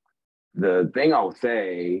 Now, the thing I'll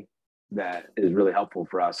say that is really helpful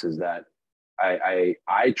for us is that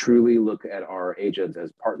I truly look at our agents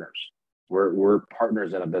as partners. We're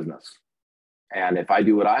partners in a business. And if I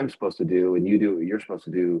do what I'm supposed to do and you do what you're supposed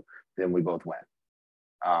to do, then we both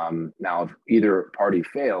win. Now, if either party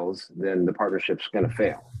fails, then the partnership's going to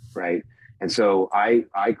fail, right? And so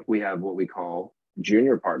we have what we call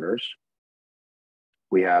junior partners,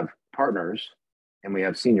 we have partners, and we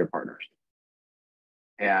have senior partners.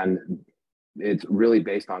 And it's really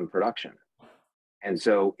based on production. And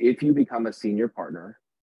so if you become a senior partner,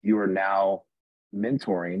 you are now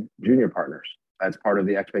mentoring junior partners. That's part of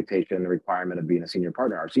the expectation, the requirement of being a senior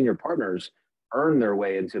partner. Our senior partners earn their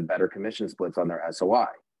way into better commission splits on their SOI.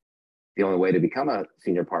 The only way to become a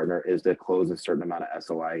senior partner is to close a certain amount of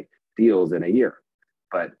SOI deals in a year.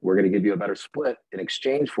 But we're going to give you a better split in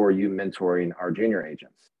exchange for you mentoring our junior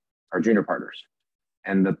agents, our junior partners.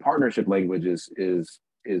 And the partnership language is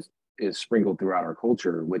sprinkled throughout our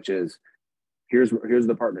culture, which is, here's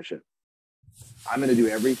the partnership. I'm going to do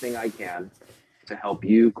everything I can to help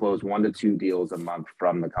you close 1 to 2 deals a month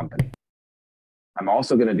from the company. I'm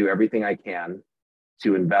also going to do everything I can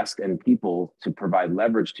to invest in people to provide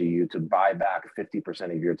leverage to you to buy back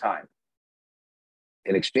 50% of your time.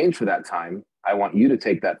 In exchange for that time, I want you to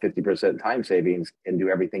take that 50% time savings and do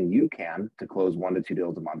everything you can to close 1 to 2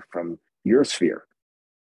 deals a month from your sphere.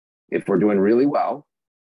 If we're doing really well,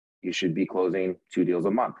 you should be closing 2 deals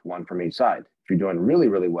a month, 1 from each side. If you're doing really,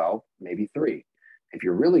 really well, maybe 3. If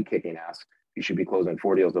you're really kicking ass, you should be closing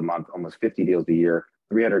 4 deals a month, almost 50 deals a year,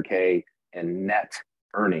 300K in net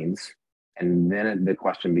earnings. And then the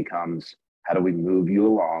question becomes, how do we move you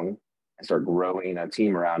along and start growing a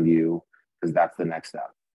team around you? Because that's the next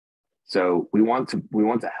step. So we want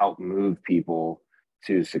to help move people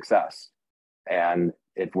to success. And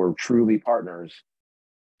if we're truly partners,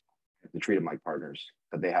 we have to treat them like partners,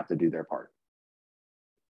 but they have to do their part.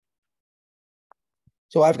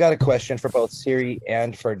 So I've got a question for both Serri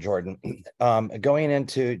and for Jordan. Going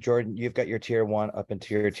into Jordan, you've got your tier 1 up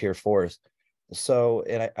into your tier 4s. So,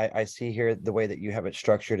 and I see here the way that you have it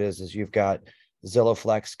structured is you've got Zillow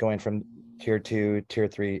Flex going from tier 2, tier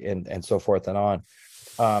 3, and so forth and on.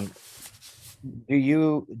 Do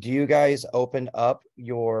you guys open up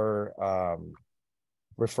your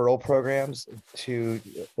referral programs to,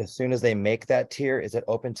 as soon as they make that tier, is it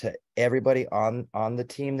open to everybody on the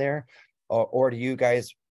team there? Or do you guys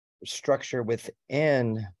structure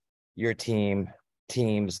within your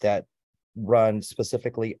teams that run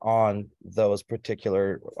specifically on those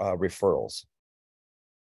particular referrals?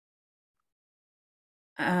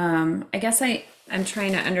 I guess I'm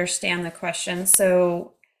trying to understand the question.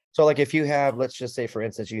 So like if you have, let's just say, for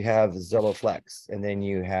instance, you have Zillow Flex, and then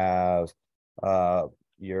you have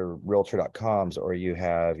your Realtor.coms, or you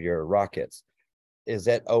have your Rockets. Is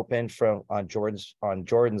that open on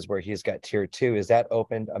Jordan's where he's got tier 2? Is that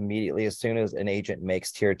opened immediately as soon as an agent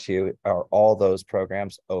makes tier 2? Are all those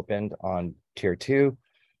programs opened on tier 2,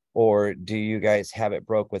 or do you guys have it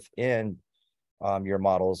broke within your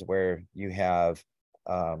models where you have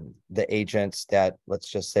the agents that, let's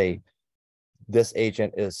just say, this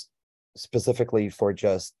agent is specifically for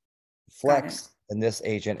just Flex and this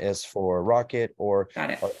agent is for Rocket, or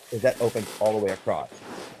is that open all the way across?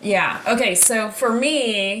 Yeah. Okay. So for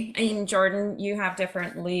me, I mean, Jordan, you have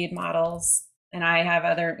different lead models and I have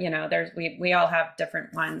other, we all have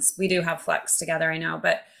different ones. We do have Flex together, I know,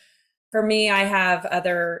 but for me, I have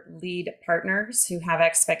other lead partners who have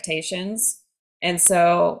expectations. And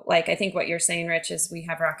so like, I think what you're saying, Rich, is we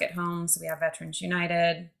have Rocket Homes, we have Veterans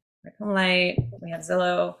United, Home Light, we have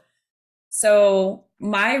Zillow. So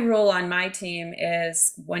my rule on my team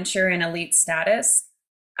is once you're in elite status,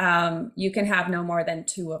 you can have no more than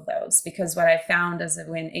 2 of those, because what I found is that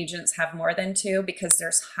when agents have more than 2, because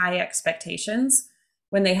there's high expectations,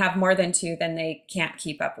 when they have more than 2, then they can't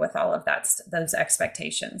keep up with all of those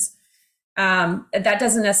expectations. That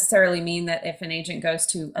doesn't necessarily mean that if an agent goes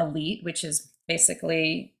to elite, which is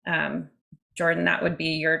basically, Jordan, that would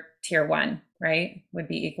be your tier 1, right? Would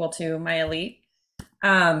be equal to my elite.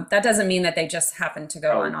 That doesn't mean that they just happen to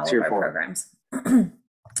go on all of our programs.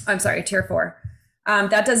 I'm sorry, tier 4.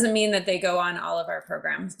 That doesn't mean that they go on all of our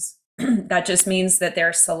programs. That just means that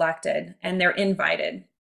they're selected and they're invited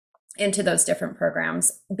into those different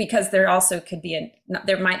programs, because there also could be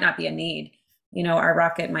there might not be a need. Our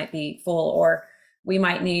Rocket might be full, or we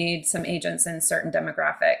might need some agents in certain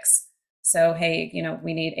demographics. So, hey,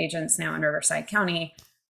 we need agents now in Riverside County.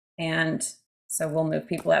 And so we'll move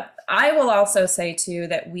people up. I will also say too,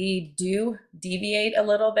 that we do deviate a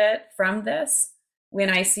little bit from this when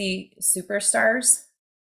I see superstars.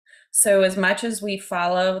 So as much as we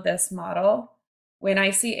follow this model, when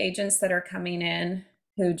I see agents that are coming in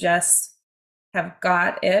who just have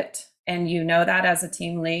got it, and that as a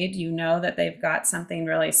team lead, that they've got something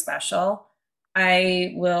really special,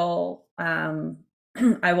 I will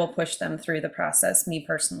push them through the process, me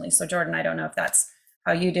personally. So Jordan, I don't know if that's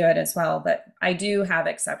how you do it as well, but I do have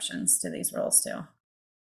exceptions to these rules too.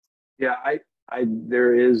 Yeah,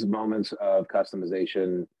 there is moments of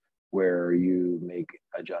customization where you make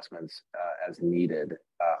adjustments as needed.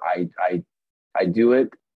 I do it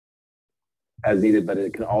as needed, but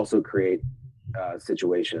it can also create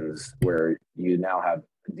situations where you now have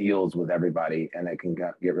deals with everybody and it can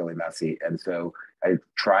get really messy. And so I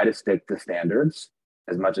try to stick to standards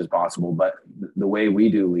as much as possible, but the way we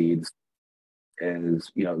do leads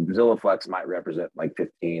is, Zillow Flex might represent like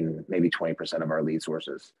 15, maybe 20% of our lead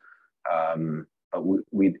sources. But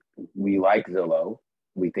we like Zillow.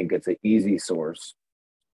 We think it's an easy source.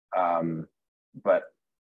 But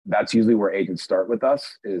that's usually where agents start with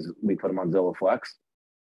us, is we put them on Zillow Flex.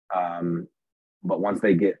 But once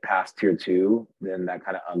they get past tier 2, then that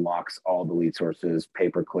kind of unlocks all the lead sources,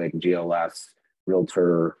 pay-per-click, GLS,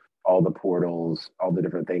 Realtor, all the portals, all the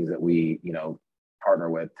different things that we, partner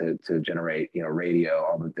with to generate, radio,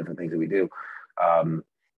 all the different things that we do.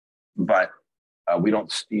 But we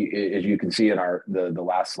don't, as you can see in the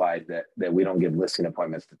last slide, that we don't give listing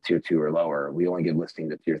appointments to tier 2 or lower. We only give listing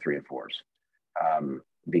to tier 3 and 4s,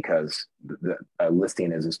 because the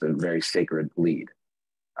listing is just a very sacred lead.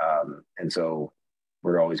 And so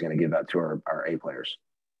we're always going to give that to our A players.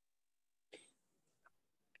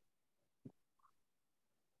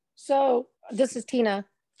 So this is Tina.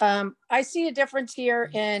 I see a difference here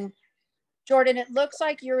in Jordan. It looks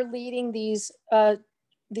like you're leading these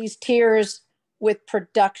tiers with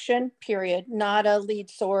production, period, not a lead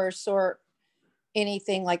source or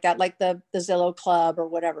anything like that, like the Zillow Club or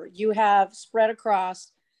whatever. You have spread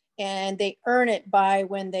across, and they earn it by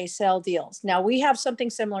when they sell deals. Now we have something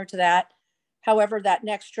similar to that. However, that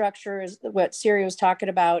next structure is what Serri was talking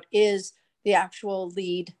about, is the actual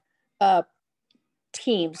lead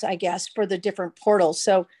teams, I guess, for the different portals.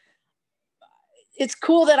 So it's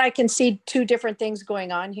cool that I can see 2 different things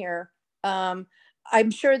going on here.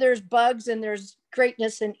 I'm sure there's bugs and there's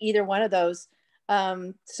greatness in either one of those.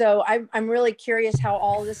 So I'm really curious how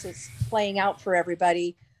all this is playing out for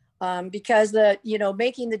everybody, because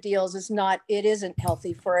making the deals isn't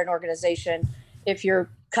healthy for an organization if you're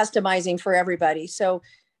customizing for everybody. So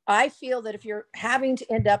I feel that if you're having to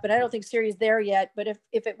end up, and I don't think Serri's there yet, but if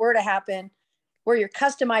it were to happen where you're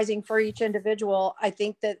customizing for each individual, I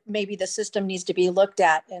think that maybe the system needs to be looked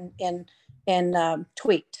at and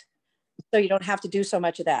tweaked, so you don't have to do so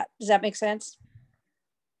much of that. Does that make sense?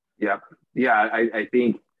 Yeah. I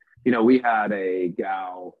think, we had a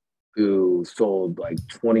gal who sold like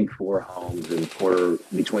 24 homes in quarter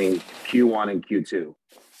between Q1 and Q2,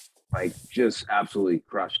 like just absolutely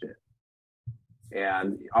crushed it.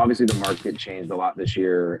 And obviously the market changed a lot this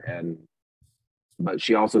year, but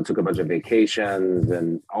she also took a bunch of vacations,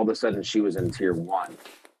 and all of a sudden she was in tier 1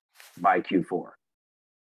 by Q4.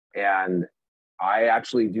 And I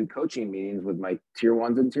actually do coaching meetings with my tier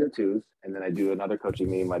 1s and tier 2s, and then I do another coaching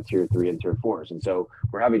meeting with my tier 3 and tier 4s. And so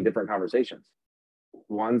we're having different conversations.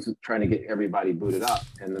 One's trying to get everybody booted up,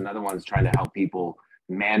 and another one's trying to help people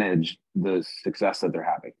manage the success that they're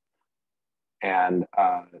having.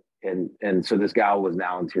 And so this gal was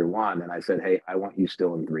now in tier 1, and I said, hey, I want you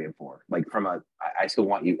still in 3 and 4. Like I still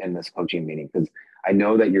want you in this coaching meeting, because I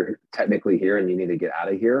know that you're technically here and you need to get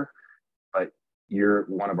out of here, but you're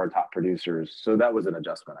one of our top producers. So that was an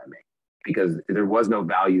adjustment I made, because there was no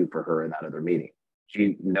value for her in that other meeting.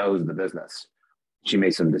 She knows the business. She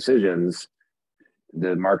made some decisions.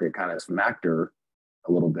 The market kind of smacked her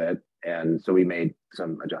a little bit. And so we made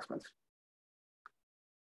some adjustments.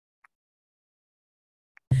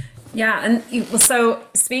 Yeah. And so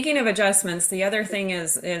speaking of adjustments, the other thing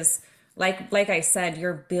is like I said,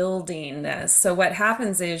 you're building this. So what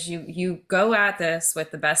happens is you go at this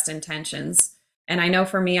with the best intentions. And I know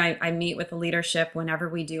for me, I meet with the leadership whenever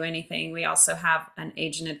we do anything. We also have an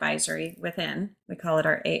agent advisory within. We call it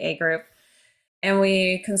our AA group. And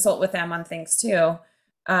we consult with them on things too.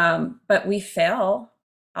 But we fail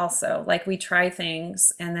also. Like we try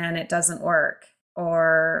things and then it doesn't work.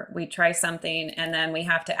 Or we try something and then we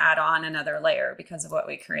have to add on another layer because of what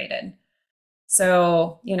we created.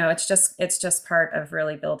 So, it's just part of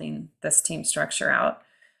really building this team structure out.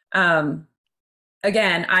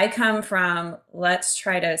 Again, I come from, let's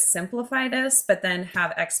try to simplify this, but then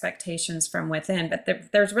have expectations from within. But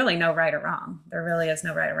there's really no right or wrong. There really is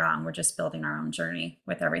no right or wrong. We're just building our own journey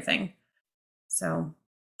with everything. So,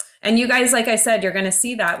 and you guys, like I said, you're going to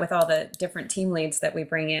see that with all the different team leads that we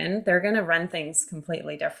bring in. They're going to run things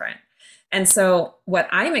completely different. And so what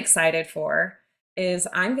I'm excited for is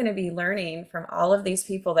I'm going to be learning from all of these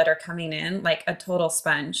people that are coming in like a total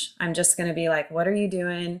sponge. I'm just going to be like, what are you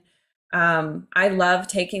doing? I love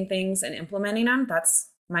taking things and implementing them. That's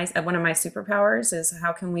one of my superpowers, is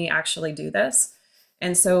how can we actually do this?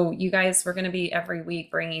 And so you guys, we're going to be every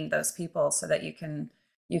week bringing those people so that you can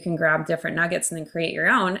grab different nuggets and then create your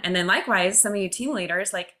own. And then likewise, some of you team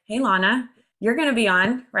leaders, like, hey, Lana, you're going to be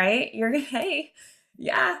on, right? Hey,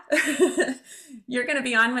 yeah, you're going to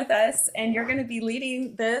be on with us and you're going to be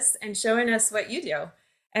leading this and showing us what you do.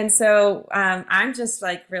 And so I'm just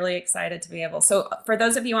like really excited to be able. So for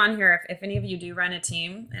those of you on here, if any of you do run a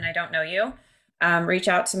team and I don't know you, reach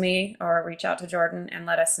out to me or reach out to Jordan and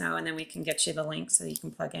let us know. And then we can get you the link so you can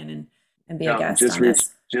plug in and be a guest.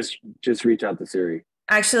 Just reach out to Serri.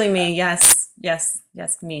 Actually, me. Yes,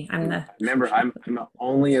 me. Remember, I'm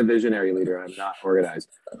only a visionary leader. I'm not organized.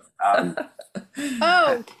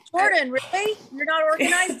 Oh, Jordan, really? You're not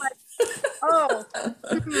organized?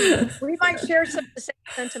 We might share some of the same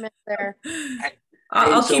sentiments there.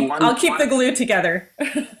 I'll keep the glue together.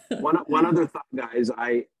 one other thought, guys.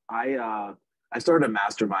 I started a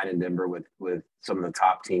mastermind in Denver with some of the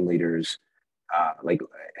top team leaders.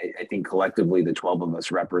 I think collectively the 12 of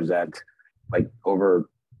us represent like over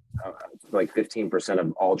 15%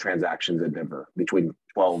 of all transactions in Denver between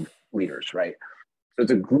 12 leaders, right? So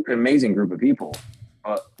it's an amazing group of people.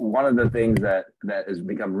 One of the things that has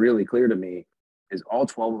become really clear to me is all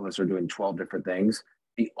 12 of us are doing 12 different things.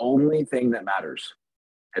 The only thing that matters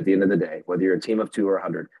at the end of the day, whether you're a team of 2 or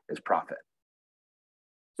 100, is profit.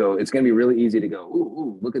 So it's going to be really easy to go,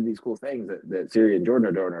 ooh, look at these cool things that Serri and Jordan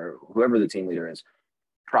are doing, or whoever the team leader is.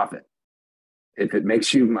 Profit. If it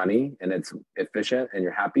makes you money and it's efficient and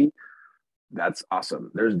you're happy, that's awesome.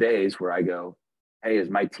 There's days where I go, hey, is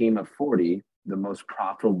my team of 40 the most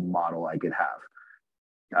profitable model I could have?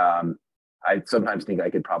 I sometimes think I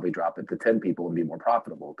could probably drop it to 10 people and be more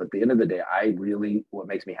profitable. But at the end of the day, what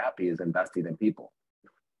makes me happy is investing in people.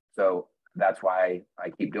 So that's why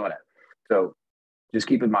I keep doing it. So just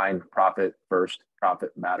keep in mind, profit first.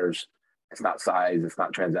 Profit matters. It's not size. It's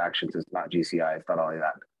not transactions. It's not GCI. It's not all of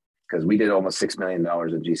that. Because we did almost $6 million in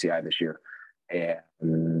GCI this year,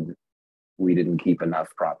 and we didn't keep enough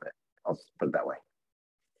profit. I'll put it that way.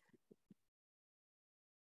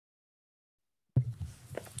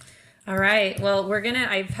 All right. Well,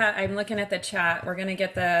 I'm looking at the chat. We're gonna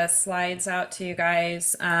get the slides out to you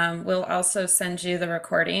guys. We'll also send you the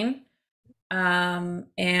recording.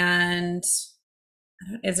 And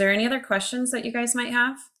is there any other questions that you guys might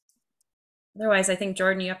have? Otherwise, I think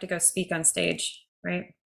Jordan, you have to go speak on stage,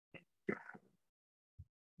 right?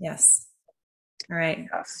 Yes. All right.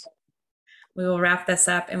 Yes. We will wrap this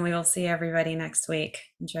up and we will see everybody next week.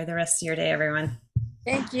 Enjoy the rest of your day, everyone.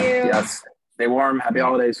 Thank you. Yes. Stay warm. Happy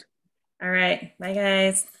holidays. All right. Bye,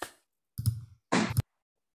 guys.